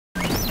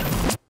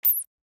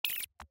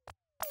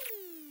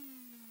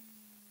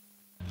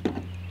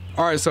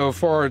All right, so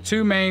for our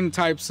two main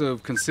types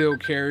of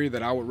concealed carry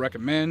that I would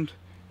recommend,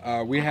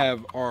 we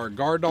have our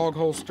guard dog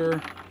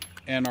holster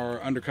and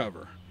our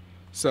Undercover.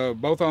 So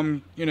both of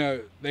them, you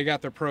know, they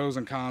got their pros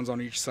and cons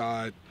on each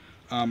side.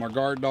 Our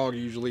guard dog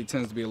usually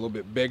tends to be a little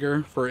bit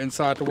bigger for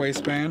inside the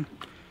waistband.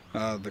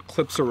 The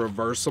clips are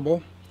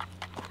reversible.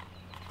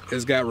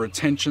 It's got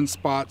retention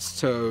spots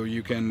so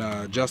you can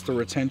adjust the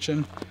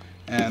retention.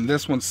 And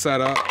this one's set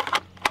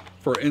up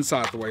for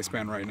inside the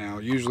waistband right now.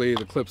 Usually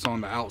the clip's on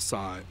the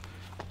outside.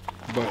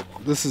 But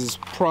this is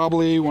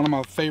probably one of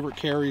my favorite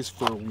carries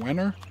for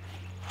winter.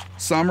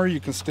 Summer, you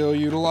can still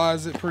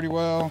utilize it pretty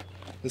well.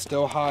 It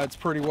still hides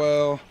pretty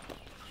well.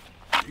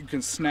 You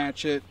can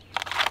snatch it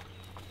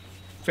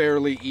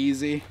fairly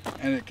easy,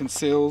 and it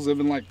conceals.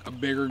 Even like a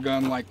bigger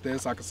gun like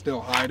this, I can still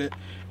hide it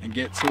and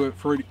get to it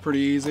pretty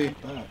easy.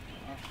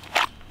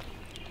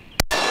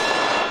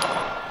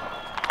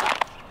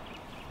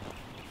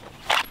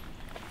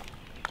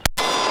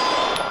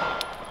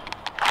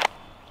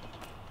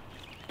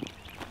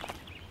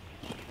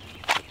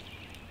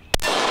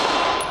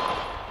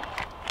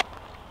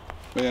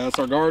 But yeah, that's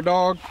our guard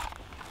dog.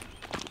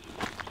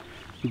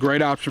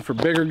 Great option for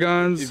bigger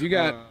guns. If you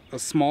got a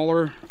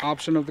smaller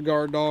option of the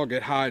guard dog,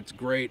 it hides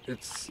great.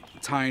 It's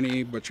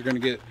tiny, but you're gonna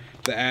get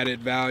the added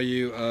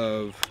value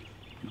of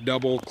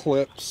double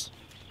clips.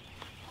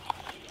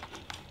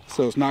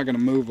 So it's not gonna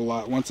move a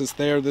lot. Once it's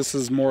there, this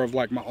is more of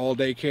like my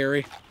all-day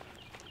carry.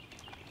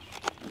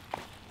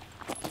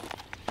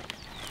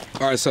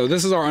 All right, so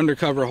this is our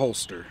Undercover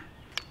holster.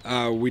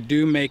 We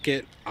do make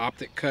it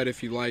optic cut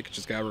if you like,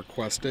 just gotta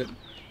request it.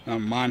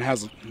 Mine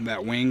has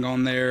that wing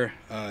on there.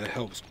 It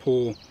helps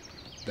pull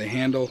the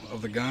handle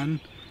of the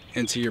gun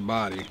into your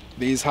body.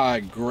 These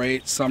hide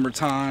great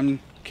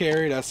summertime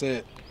carry. That's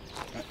it.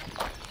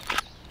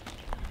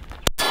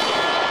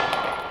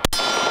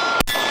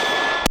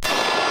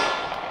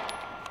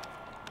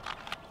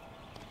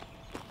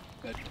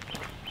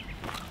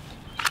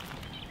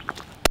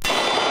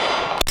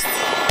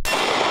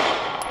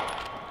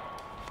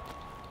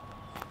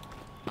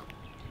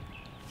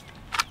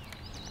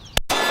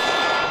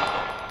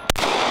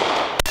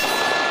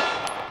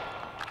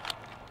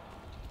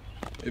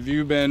 If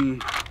you've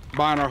been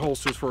buying our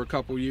holsters for a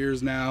couple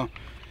years now,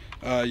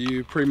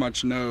 you pretty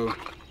much know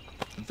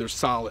that they're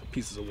solid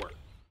pieces of work.